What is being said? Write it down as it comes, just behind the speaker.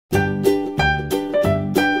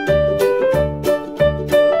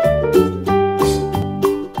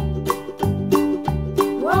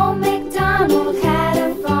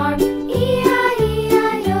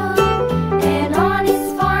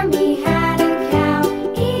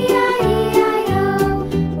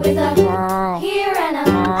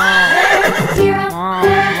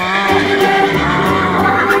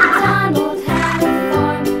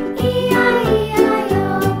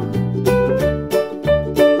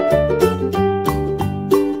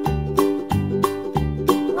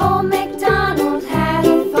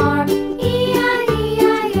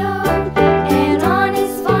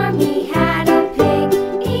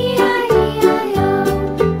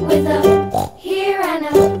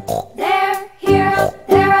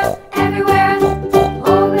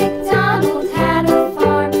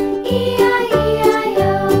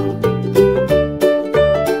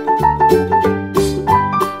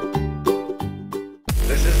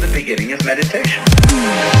the beginning of meditation.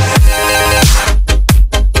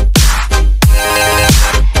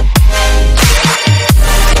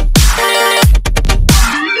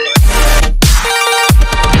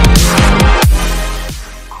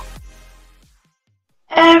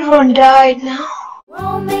 Everyone died now.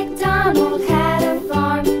 Old MacDonald had a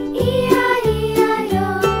farm,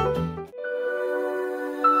 E-I-E-I-O.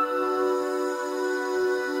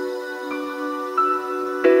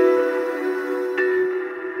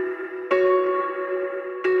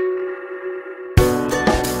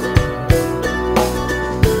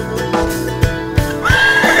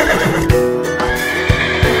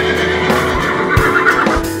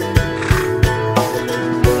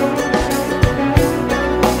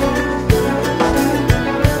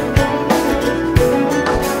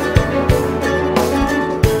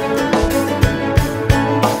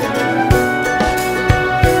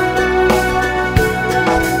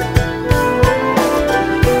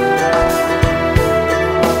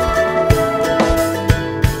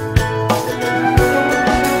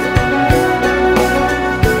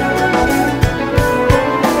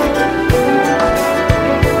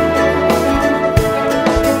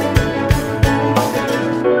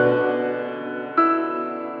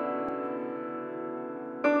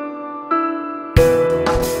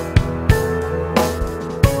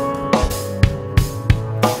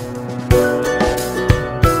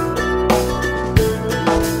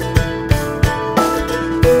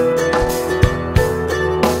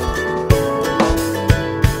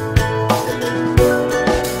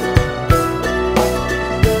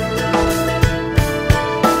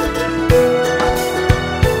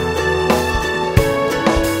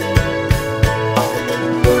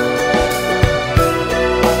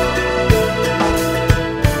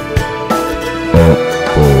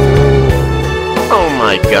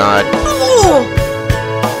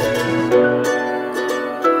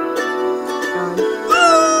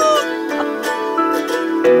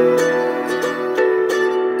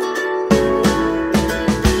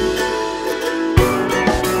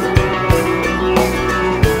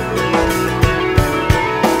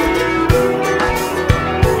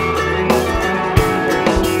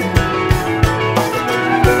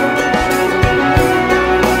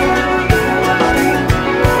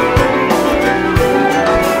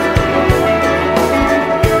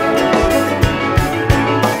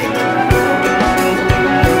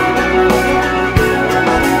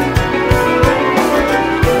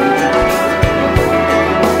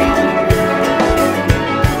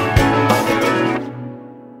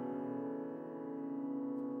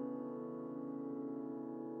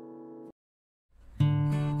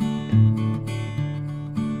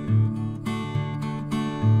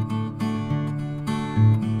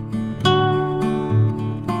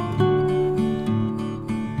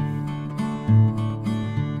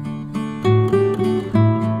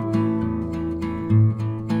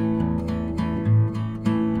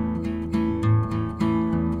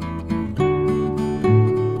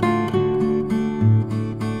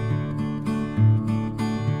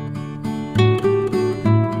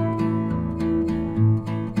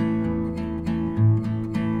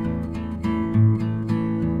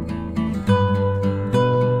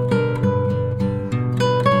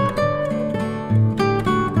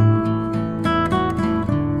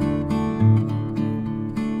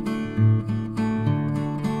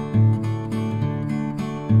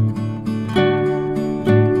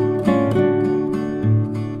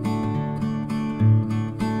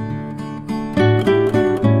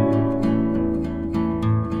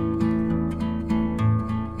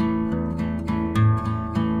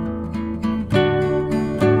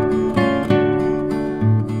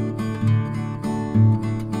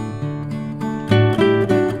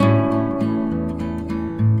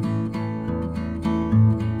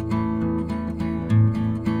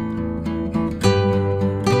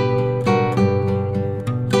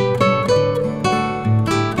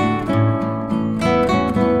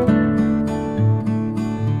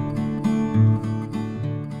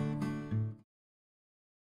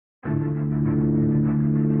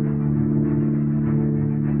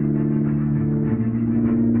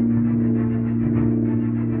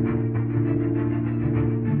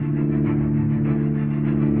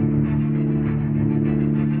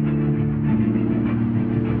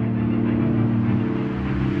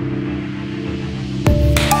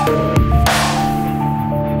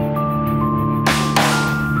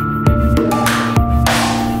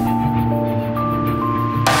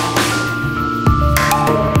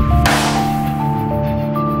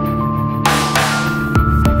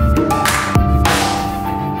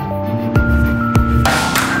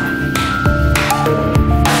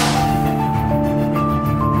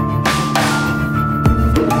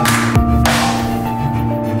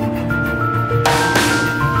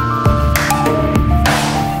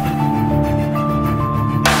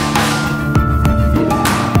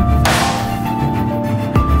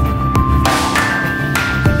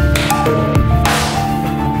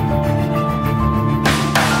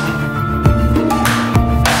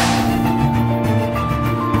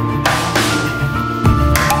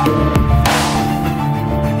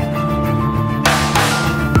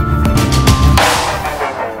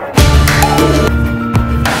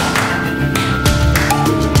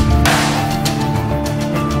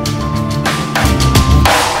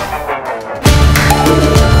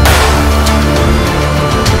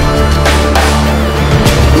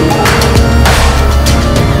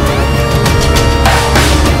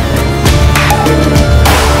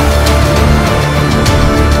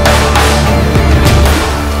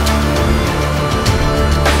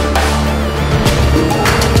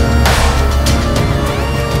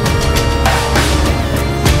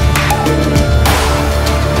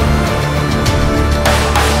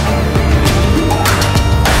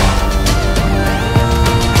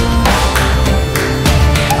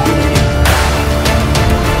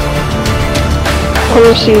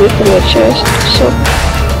 will see you through a chest, so.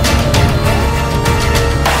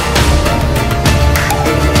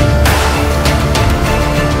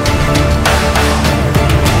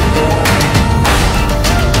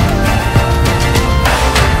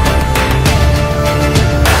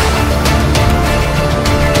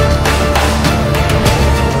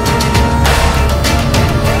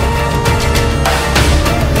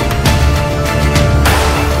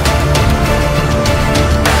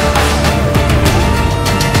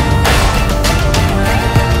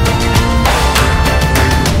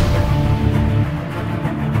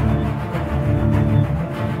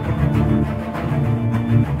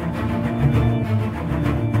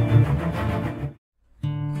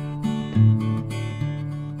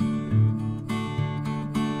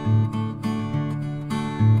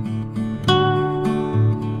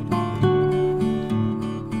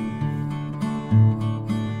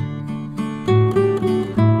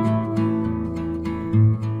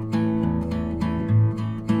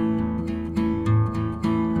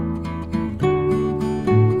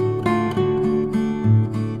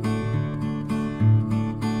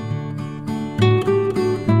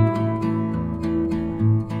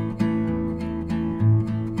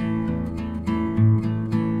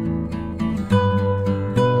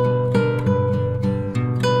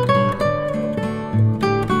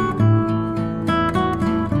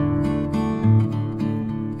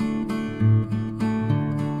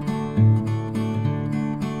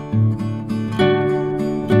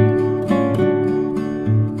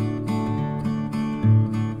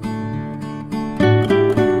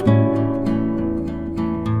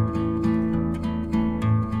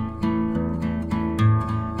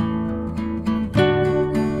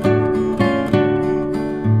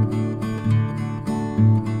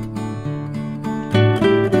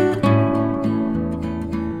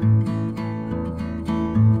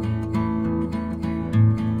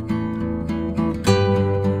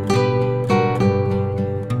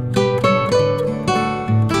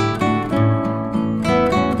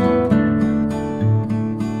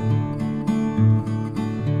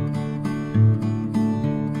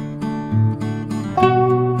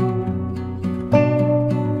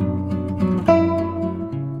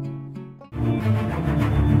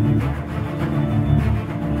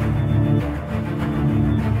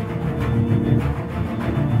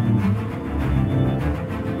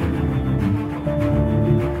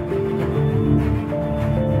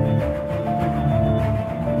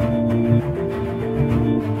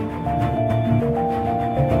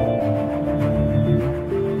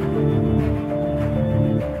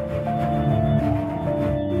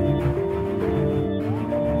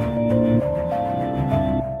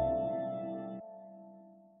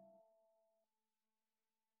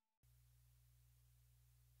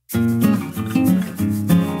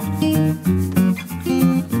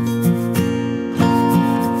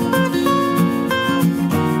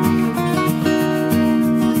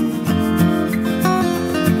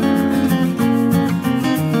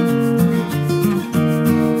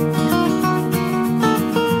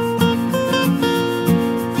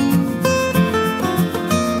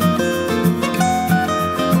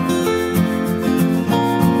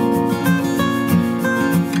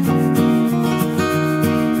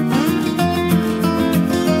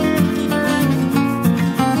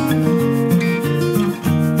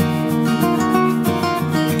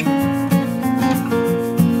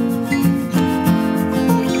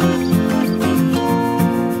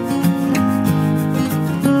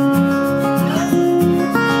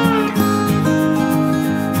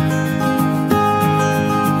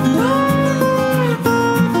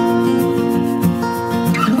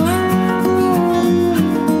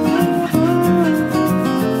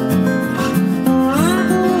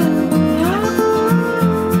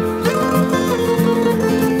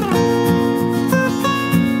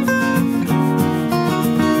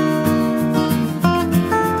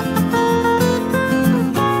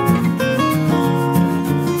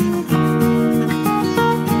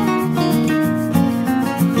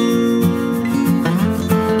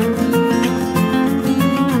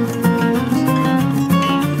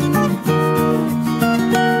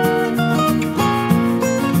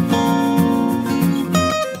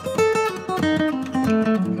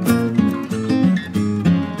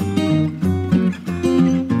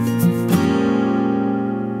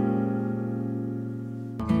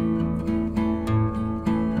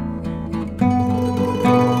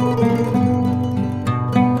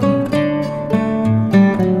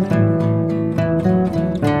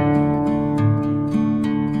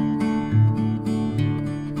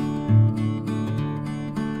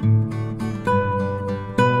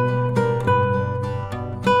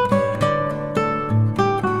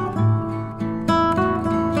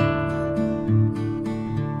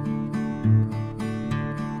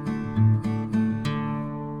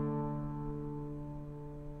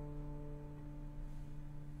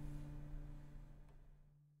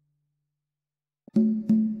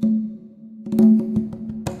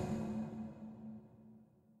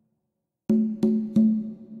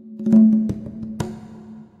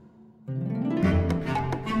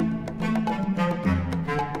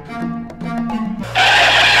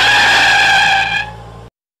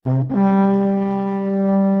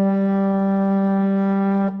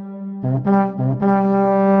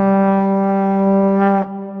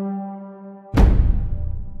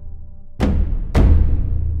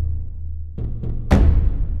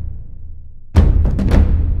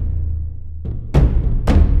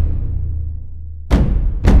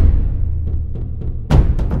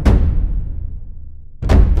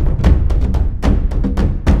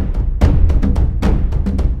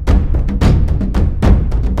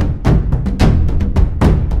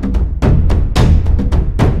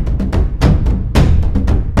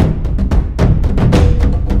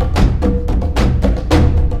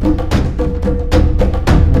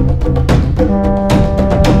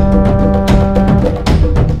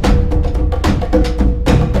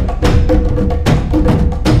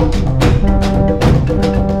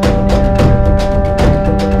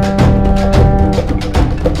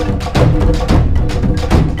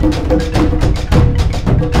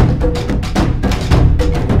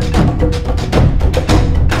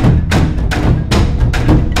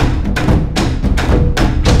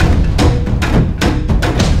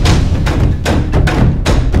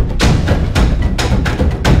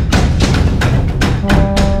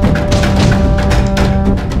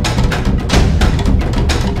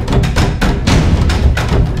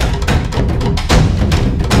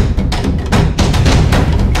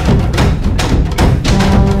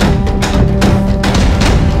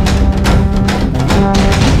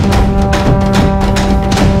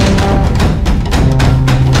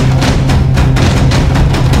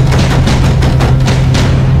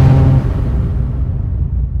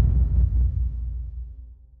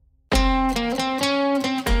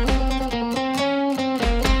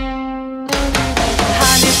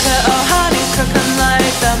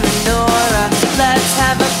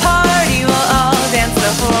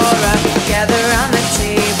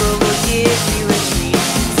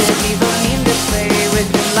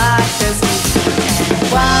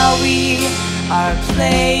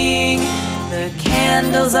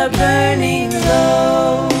 candles are burning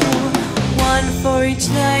low. One for each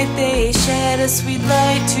night, they shed a sweet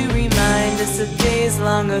light to remind us of days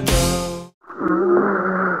long ago.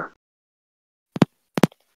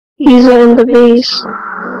 He's on the bass.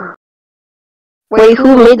 Wait,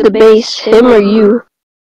 who made the bass? Him or you?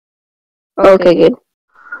 Okay, good.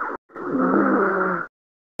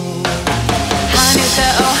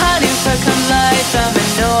 Hanukkah, oh Hanukkah, come light the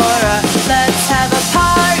menorah. Let's have a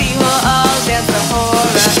party, we'll all dance the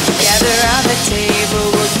hora. Gather around the table,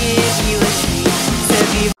 we'll give you a treat.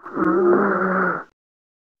 Serve you.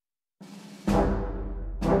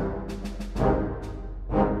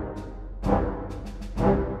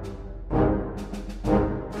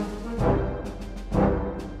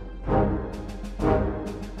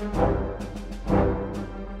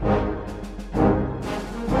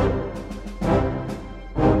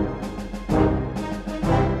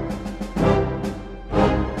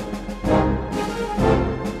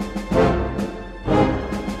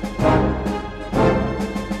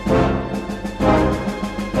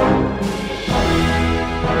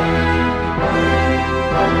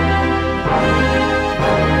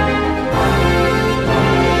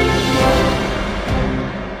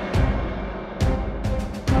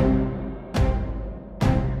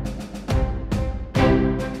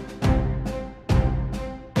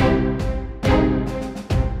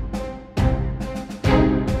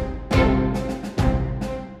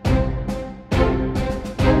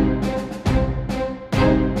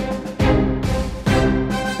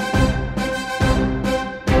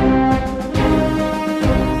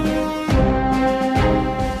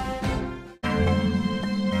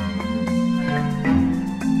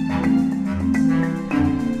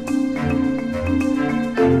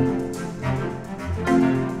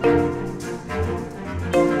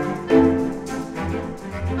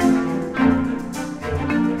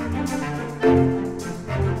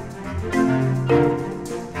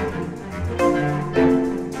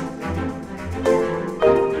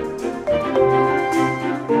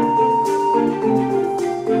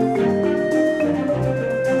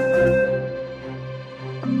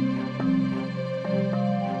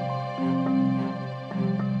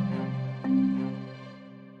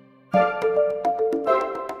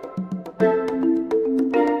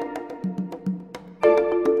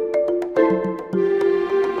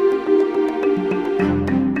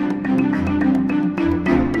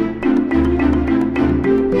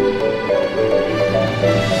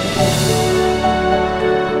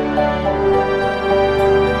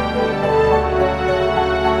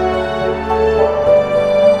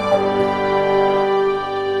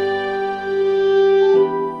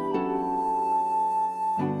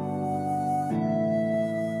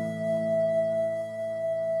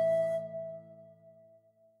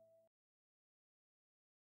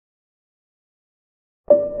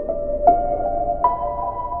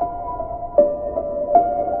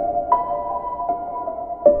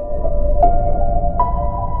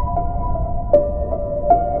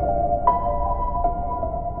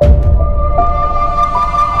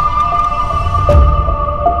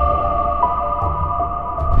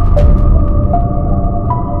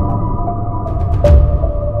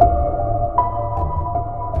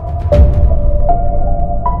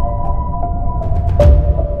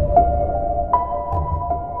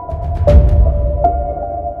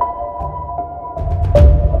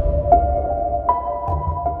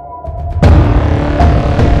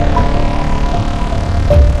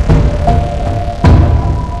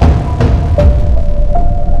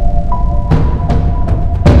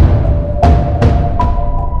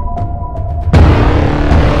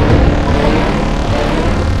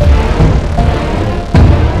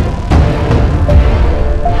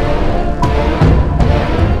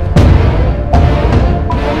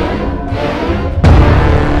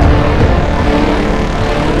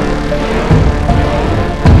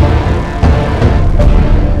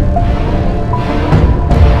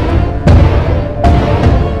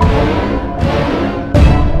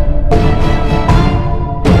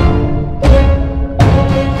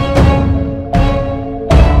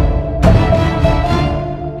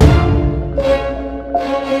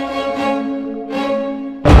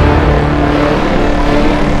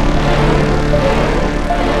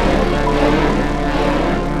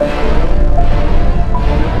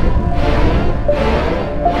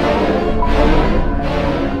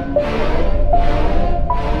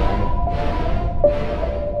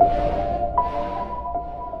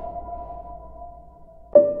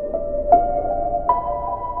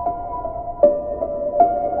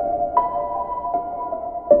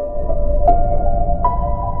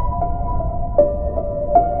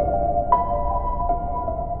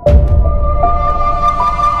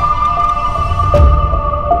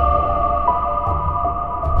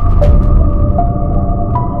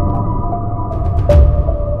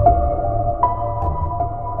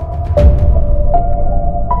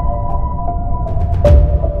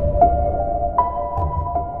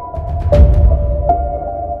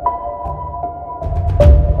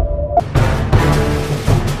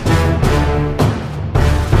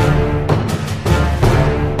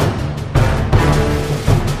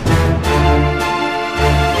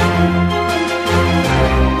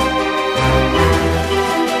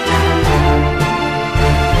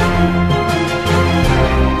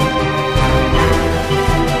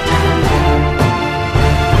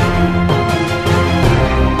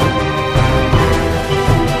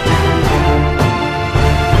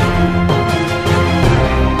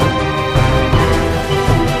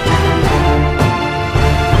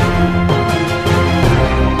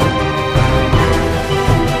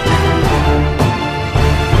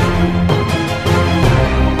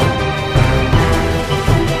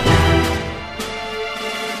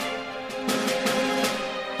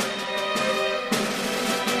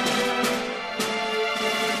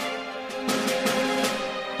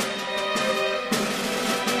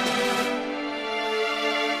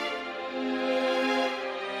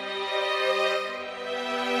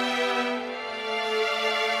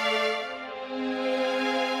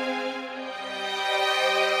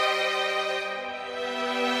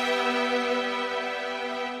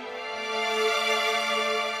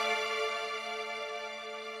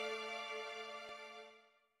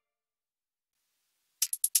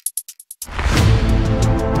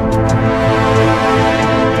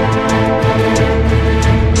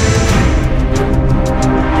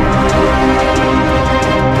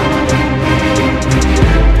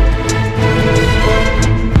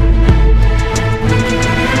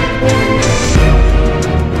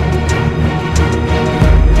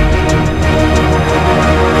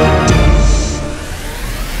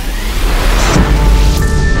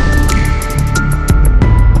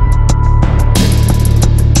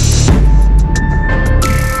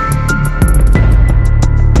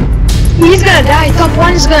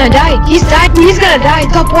 is gonna die. He's dying. He's gonna die.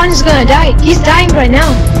 Top 1 is gonna die. He's dying right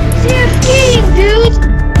now. CFKing, dude.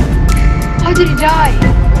 How did he die?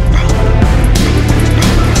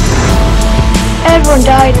 Everyone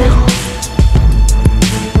died now.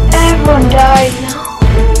 Everyone died now.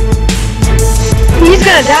 He's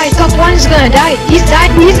gonna die. Top 1 is gonna die. He's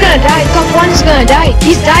dying. He's gonna die. Top 1 is gonna die.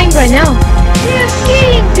 He's dying right now.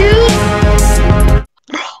 CFKing, dude.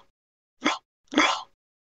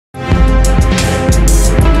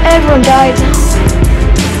 Everyone died now.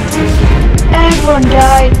 Everyone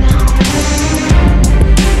died now.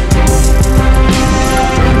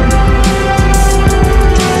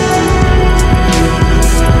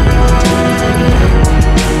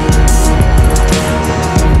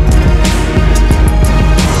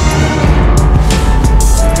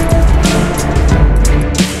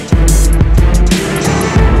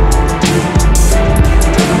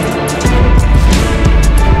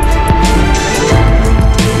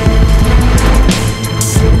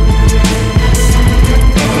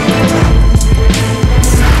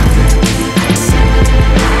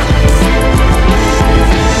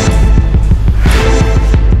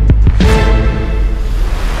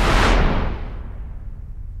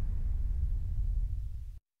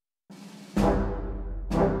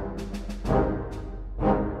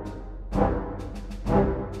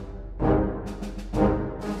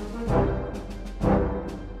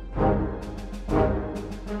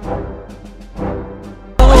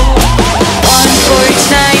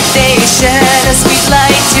 Shed a sweet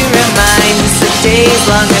light to remind us of days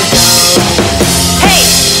long ago. Hey!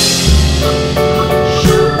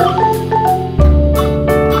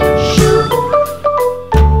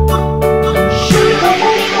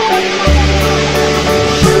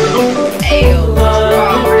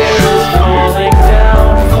 Falling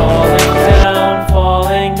down, falling down,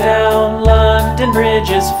 falling down. London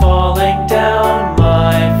Bridge is falling down.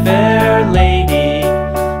 My fair lady,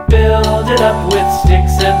 build it up with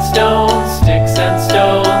sticks and stones, sticks and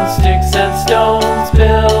stones, sticks and stones.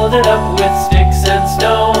 Build it up with sticks and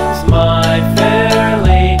stones, my fair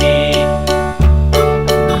lady.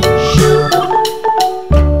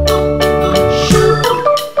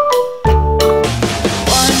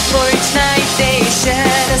 One for each night they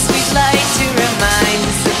shed a sweet light to remind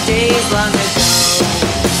us of days long ago.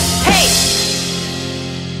 Hey!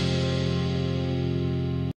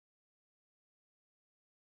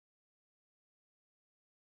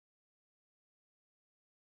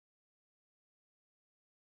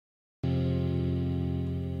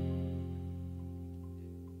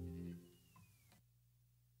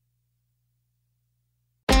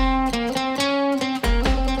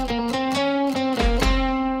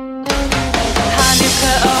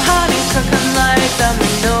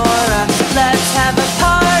 Let's have a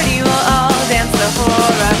party, we'll all dance the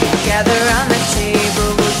hora. Gather round the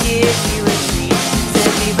table, we'll give you a treat.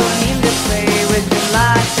 Said people need to play with them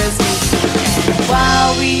like us we do. And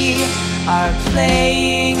while we are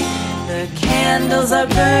playing, the candles are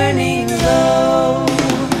burning low.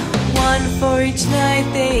 One for each night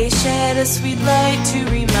they shed a sweet light to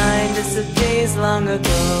remind us of days long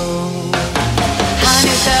ago.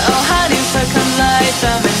 Hanukkah, oh Hanukkah, come light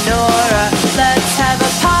the menorah. Let's have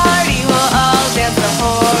a party, we'll all dance the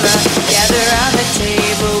hora. Gather round the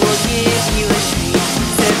table, we'll give you a treat.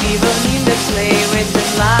 Said people need to play with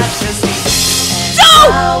them like us we do. And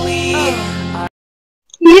while we are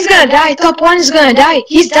He's gonna die. Top 1 is gonna die.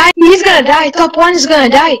 He's dying. He's gonna die. Top 1 is gonna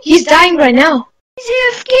die. He's dying right now. He's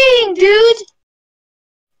AFKing, dude.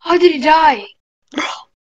 How did he die?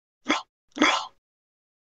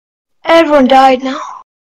 Everyone died now.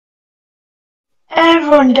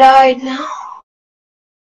 Everyone died now.